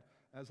had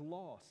as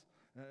loss.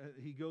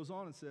 He goes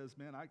on and says,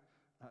 man,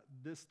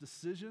 this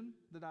decision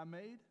that I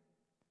made,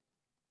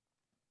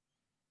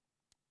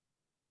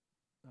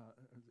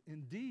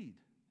 indeed,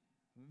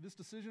 this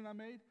decision I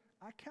made,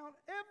 I count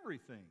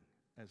everything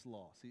as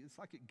loss. It's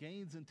like it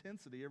gains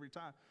intensity every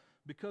time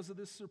because of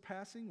this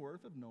surpassing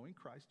worth of knowing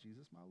Christ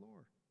Jesus my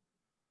Lord.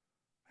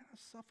 Man, I've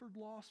suffered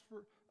loss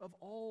of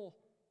all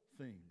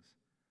things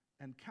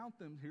and count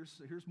them.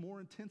 Here's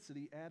more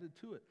intensity added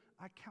to it.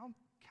 I count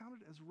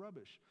it as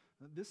rubbish.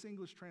 This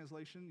English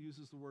translation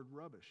uses the word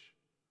rubbish.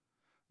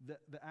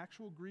 The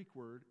actual Greek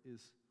word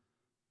is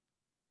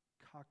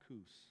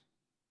kakus.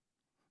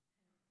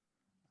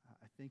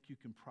 I think you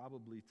can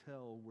probably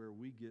tell where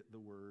we get the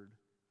word,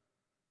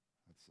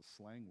 that's a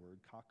slang word,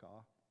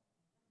 caca,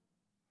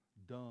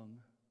 dung.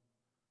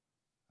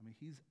 I mean,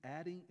 he's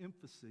adding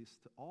emphasis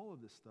to all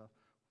of this stuff.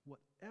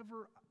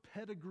 Whatever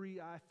pedigree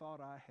I thought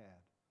I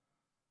had,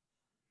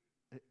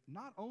 it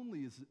not only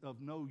is it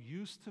of no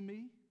use to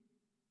me,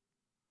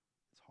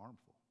 it's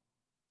harmful.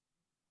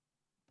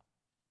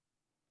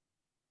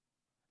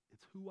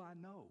 It's who I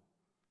know,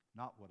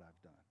 not what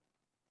I've done.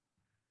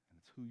 And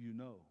it's who you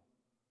know,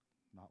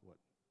 not what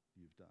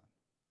you've done.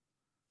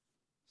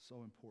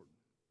 So important.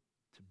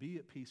 To be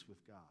at peace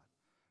with God,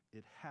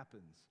 it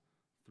happens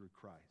through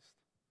Christ.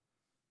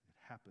 It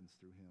happens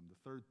through Him.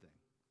 The third thing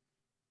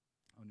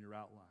on your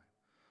outline,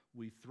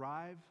 we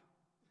thrive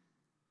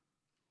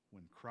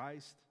when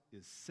Christ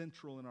is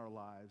central in our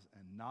lives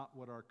and not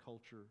what our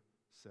culture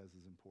says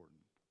is important.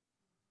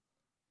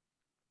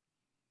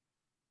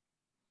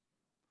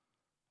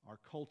 Our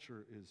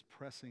culture is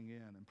pressing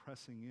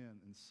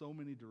in so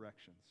many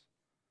directions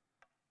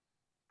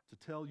to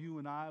tell you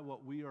and I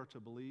what we are to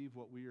believe,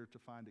 what we are to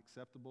find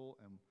acceptable,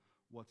 and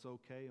what's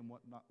okay and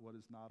what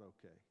is not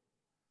okay.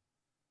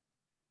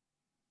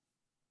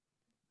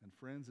 And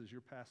friends, as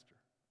your pastor,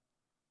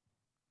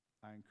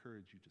 I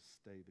encourage you to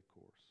stay the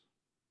course.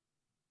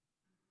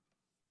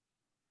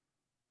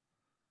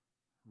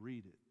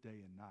 Read it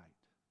day and night.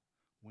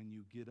 When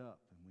you get up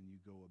and when you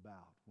go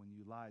about, when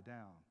you lie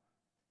down,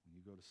 when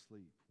you go to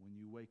sleep, when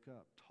you wake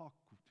up, talk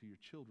to your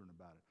children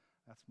about it.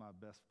 That's my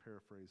best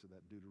paraphrase of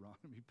that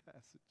Deuteronomy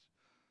passage.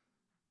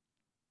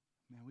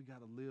 Man, we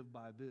got to live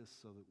by this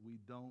so that we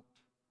don't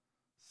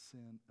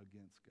sin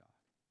against God.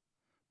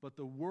 But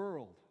the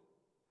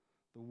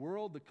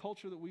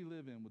culture that we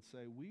live in would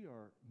say we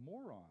are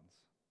morons.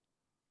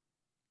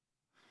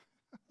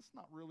 That's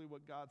not really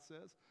what God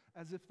says,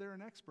 as if they're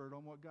an expert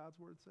on what God's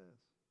Word says.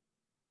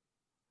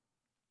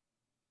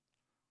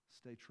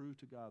 Stay true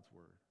to God's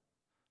Word,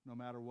 no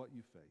matter what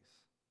you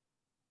face,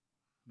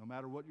 no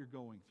matter what you're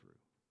going through.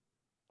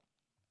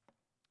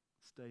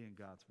 Stay in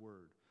God's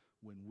Word.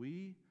 When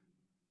we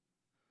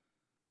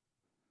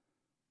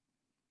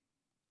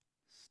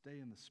stay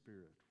in the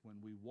Spirit,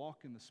 when we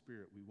walk in the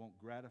Spirit, we won't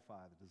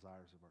gratify the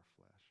desires of our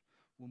flesh.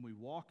 When we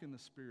walk in the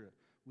Spirit,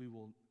 we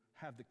will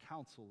have the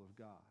counsel of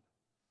God.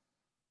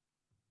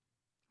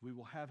 We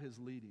will have His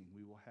leading.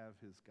 We will have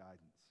His guidance.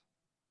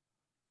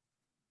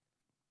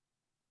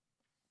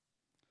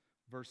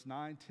 Verse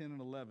 9, 10,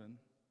 and 11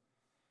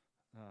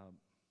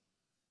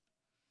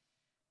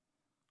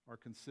 are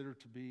considered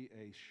to be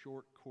a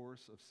short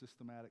course of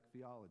systematic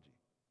theology.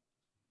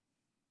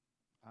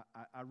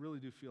 I really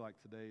do feel like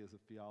today is a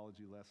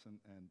theology lesson,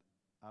 and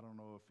I don't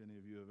know if any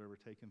of you have ever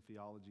taken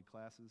theology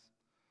classes.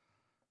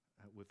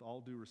 With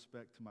all due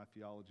respect to my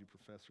theology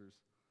professors,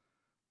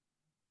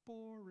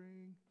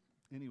 boring.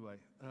 Anyway,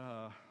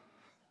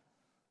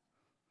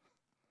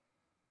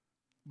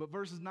 but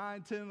verses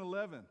 9, 10, and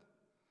 11,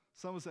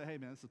 some would say, hey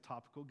man, it's a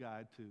topical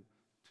guide to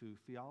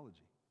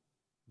theology.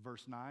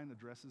 Verse 9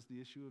 addresses the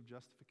issue of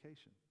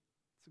justification.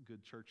 It's a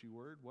good churchy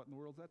word. What in the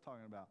world is that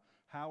talking about?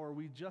 How are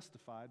we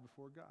justified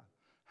before God?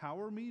 How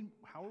are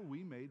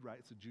we made right?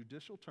 It's a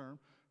judicial term.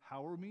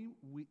 How are we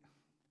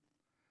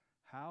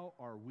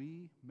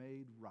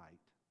made right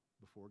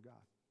before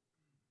God?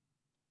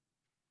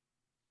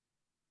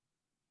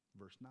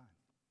 Verse 9.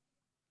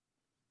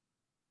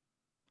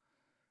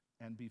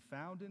 And be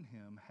found in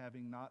Him,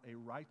 having not a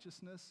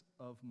righteousness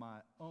of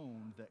my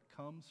own that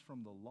comes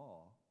from the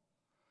law,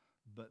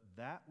 but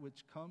that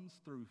which comes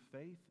through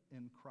faith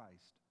in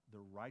Christ,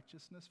 the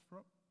righteousness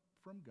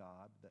from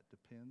God that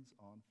depends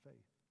on faith.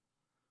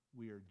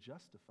 We are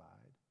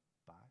justified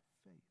by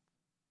faith,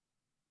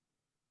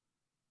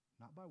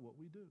 not by what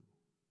we do.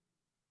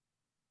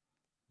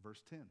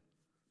 Verse 10,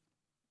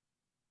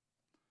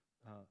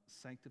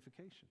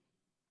 sanctification.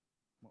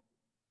 Well,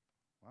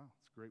 wow,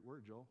 it's a great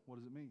word, Joel. What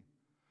does it mean?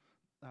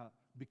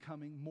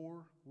 Becoming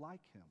more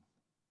like Him,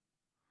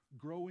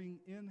 growing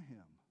in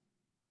Him,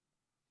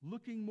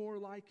 looking more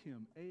like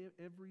Him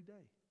every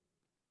day.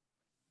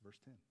 Verse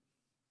 10.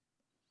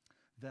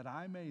 That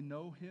I may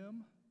know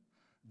Him,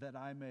 that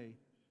I may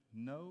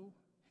know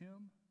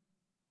Him,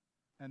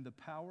 and the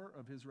power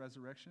of His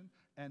resurrection,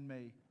 and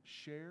may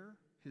share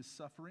His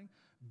suffering,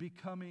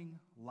 becoming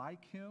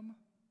like Him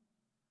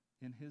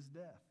in His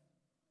death.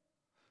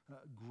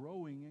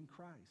 Growing in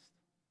Christ.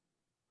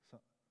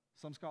 So,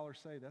 some scholars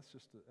say that's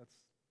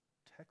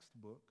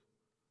textbook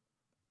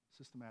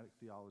systematic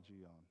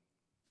theology on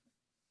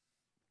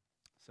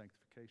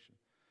sanctification.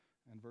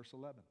 And verse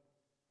 11,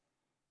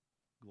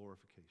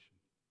 glorification.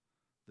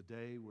 The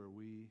day where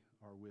we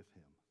are with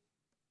Him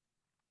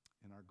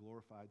in our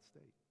glorified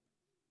state.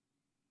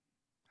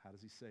 How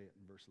does He say it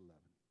in verse 11?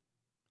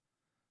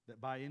 That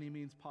by any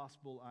means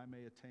possible I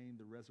may attain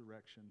the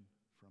resurrection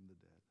from the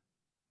dead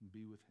and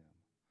be with Him.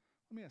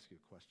 Let me ask you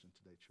a question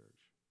today,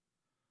 church.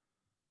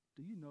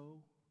 Do you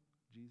know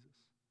Jesus?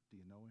 Do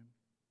you know Him?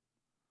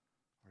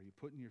 Are you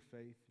putting your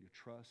faith, your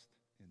trust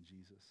in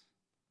Jesus?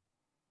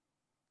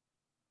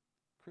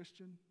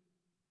 Christian,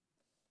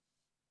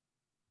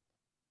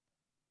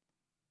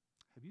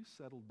 have you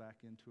settled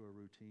back into a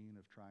routine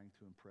of trying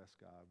to impress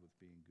God with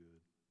being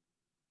good?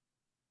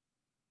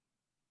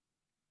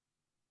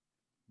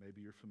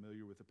 Maybe you're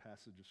familiar with a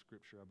passage of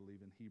Scripture, I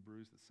believe in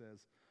Hebrews, that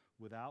says,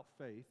 without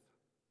faith,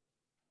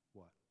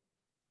 what?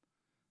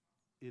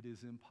 It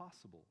is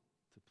impossible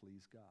to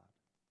please God.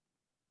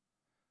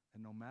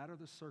 And no matter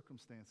the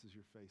circumstances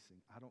you're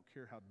facing, I don't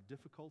care how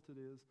difficult it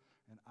is,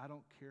 and I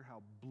don't care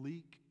how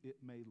bleak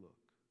it may look,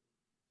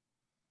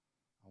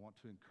 I want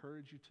to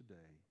encourage you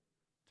today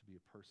to be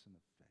a person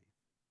of faith,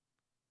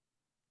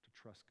 to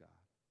trust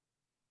God.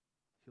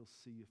 He'll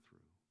see you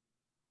through.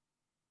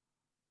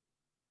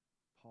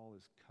 Paul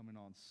is coming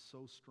on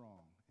so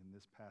strong in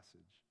this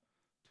passage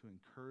to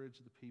encourage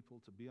the people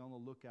to be on the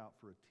lookout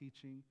for a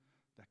teaching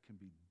that can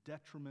be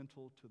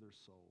detrimental to their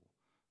soul.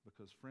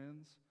 Because,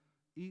 friends,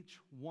 each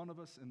one of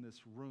us in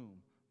this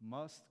room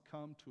must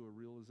come to a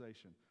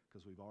realization,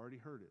 because we've already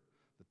heard it,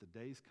 that the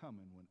day's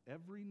coming when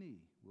every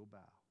knee will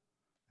bow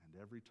and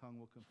every tongue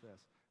will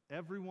confess.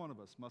 Every one of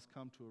us must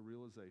come to a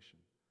realization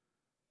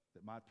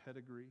that my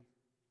pedigree,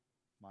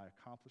 my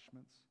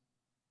accomplishments,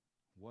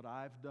 what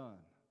I've done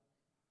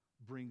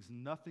brings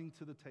nothing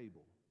to the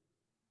table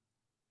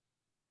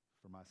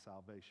for my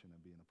salvation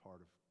and being a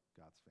part of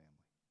God's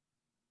family.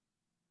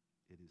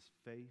 It is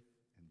faith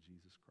in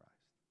Jesus Christ.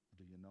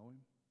 Do you know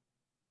Him?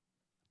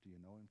 Do you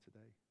know Him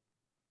today?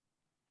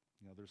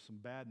 You know, there's some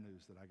bad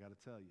news that I got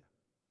to tell you.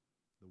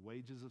 The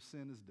wages of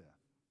sin is death.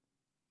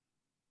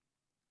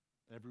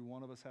 Every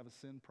one of us have a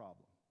sin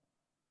problem.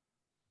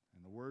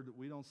 And the word that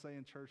we don't say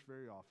in church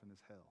very often is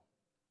hell.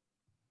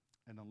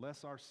 And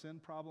unless our sin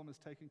problem is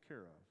taken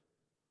care of,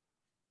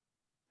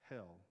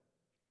 hell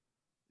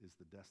is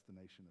the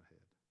destination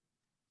ahead.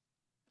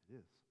 It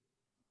is.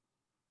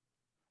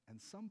 And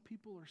some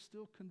people are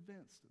still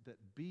convinced that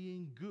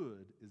being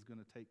good is going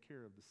to take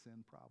care of the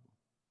sin problem.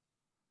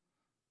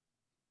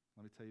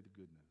 Let me tell you the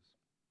good news.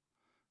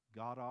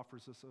 God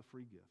offers us a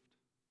free gift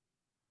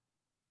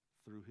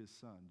through his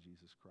Son,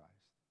 Jesus Christ.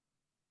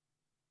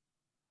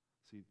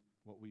 See,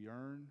 what we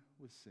earn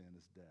with sin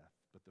is death,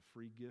 but the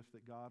free gift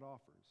that God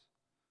offers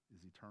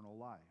is eternal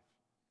life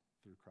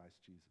through Christ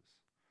Jesus,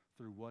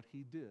 through what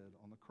he did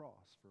on the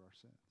cross for our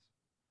sins.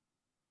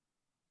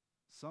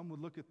 Some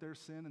would look at their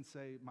sin and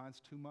say,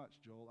 mine's too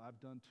much, Joel. I've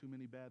done too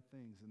many bad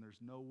things, and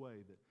there's no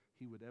way that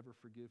he would ever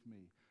forgive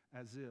me.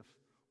 As if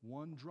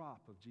one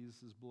drop of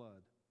Jesus'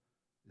 blood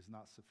is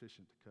not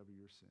sufficient to cover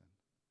your sin.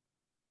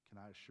 Can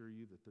I assure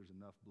you that there's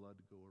enough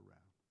blood to go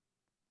around?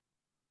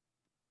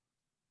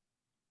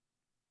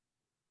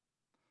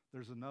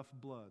 There's enough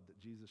blood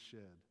that Jesus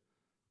shed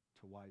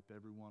to wipe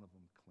every one of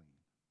them clean.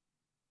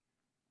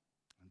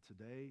 And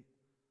today,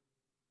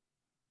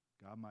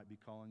 God might be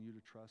calling you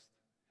to trust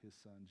his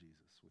Son,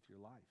 Jesus, with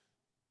your life.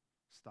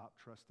 Stop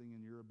trusting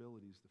in your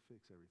abilities to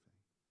fix everything.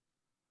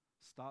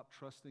 Stop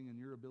trusting in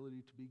your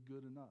ability to be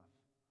good enough.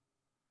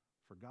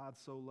 For God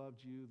so loved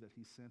you that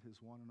he sent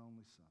his one and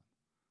only Son,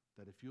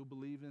 that if you'll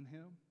believe in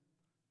him,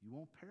 you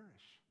won't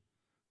perish,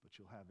 but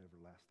you'll have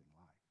everlasting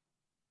life.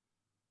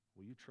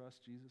 Will you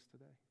trust Jesus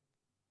today?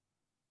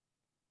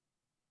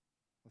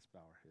 Let's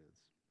bow our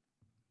heads.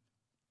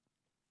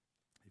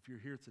 If you're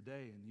here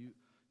today and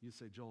you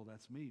say, Joel,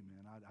 that's me,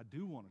 man. I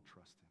do want to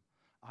trust him.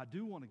 I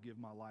do want to give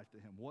my life to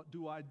him. What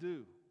do I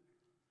do?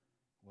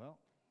 Well,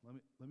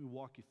 let me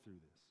walk you through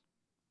this.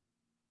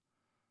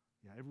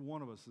 Yeah, every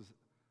one of us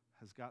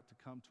has got to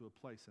come to a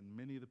place, and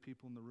many of the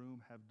people in the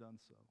room have done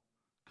so.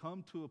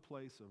 Come to a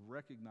place of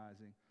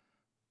recognizing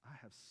I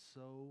have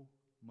so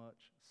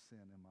much sin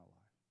in my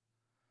life,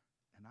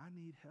 and I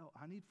need help.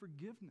 I need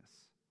forgiveness.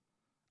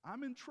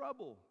 I'm in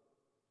trouble.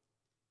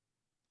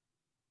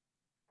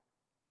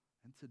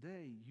 And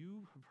today,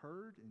 you have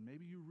heard, and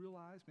maybe you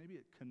realize, maybe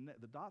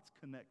the dots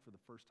connect for the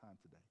first time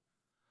today,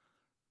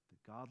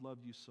 that God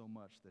loved you so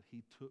much that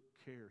he took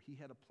care. He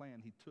had a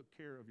plan. He took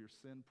care of your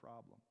sin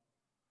problem.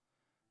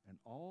 And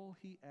all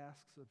he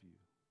asks of you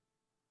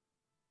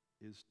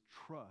is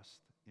trust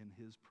in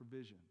his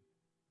provision.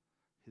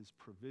 His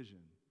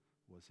provision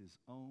was his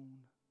own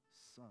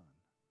Son,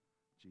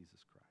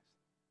 Jesus Christ.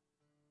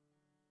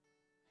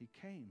 He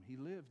came, he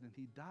lived, and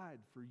he died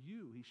for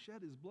you. He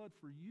shed his blood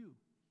for you.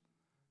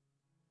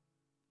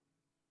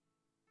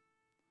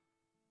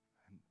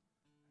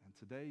 And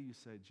today you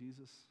say,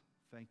 Jesus,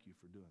 thank you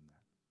for doing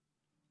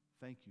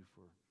that. Thank you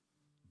for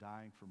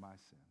dying for my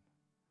sin.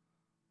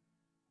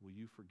 Will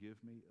you forgive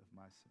me of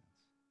my sins?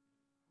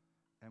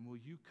 And will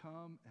you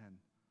come and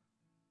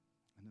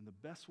in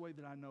the best way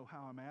that I know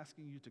how, I'm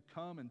asking you to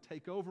come and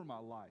take over my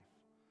life.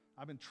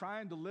 I've been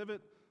trying to live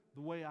it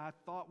the way I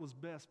thought was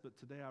best, but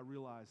today I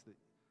realize that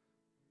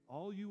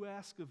all you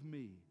ask of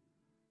me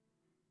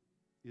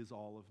is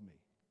all of me.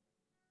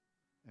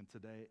 And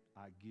today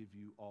I give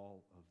you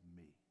all of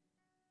me.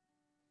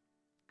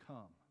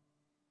 Come,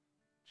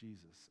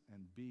 Jesus,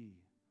 and be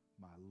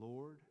my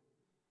Lord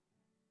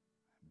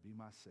and be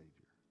my Savior.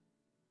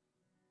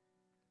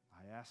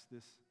 I ask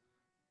this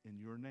in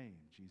your name,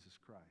 Jesus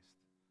Christ.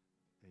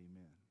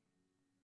 Amen.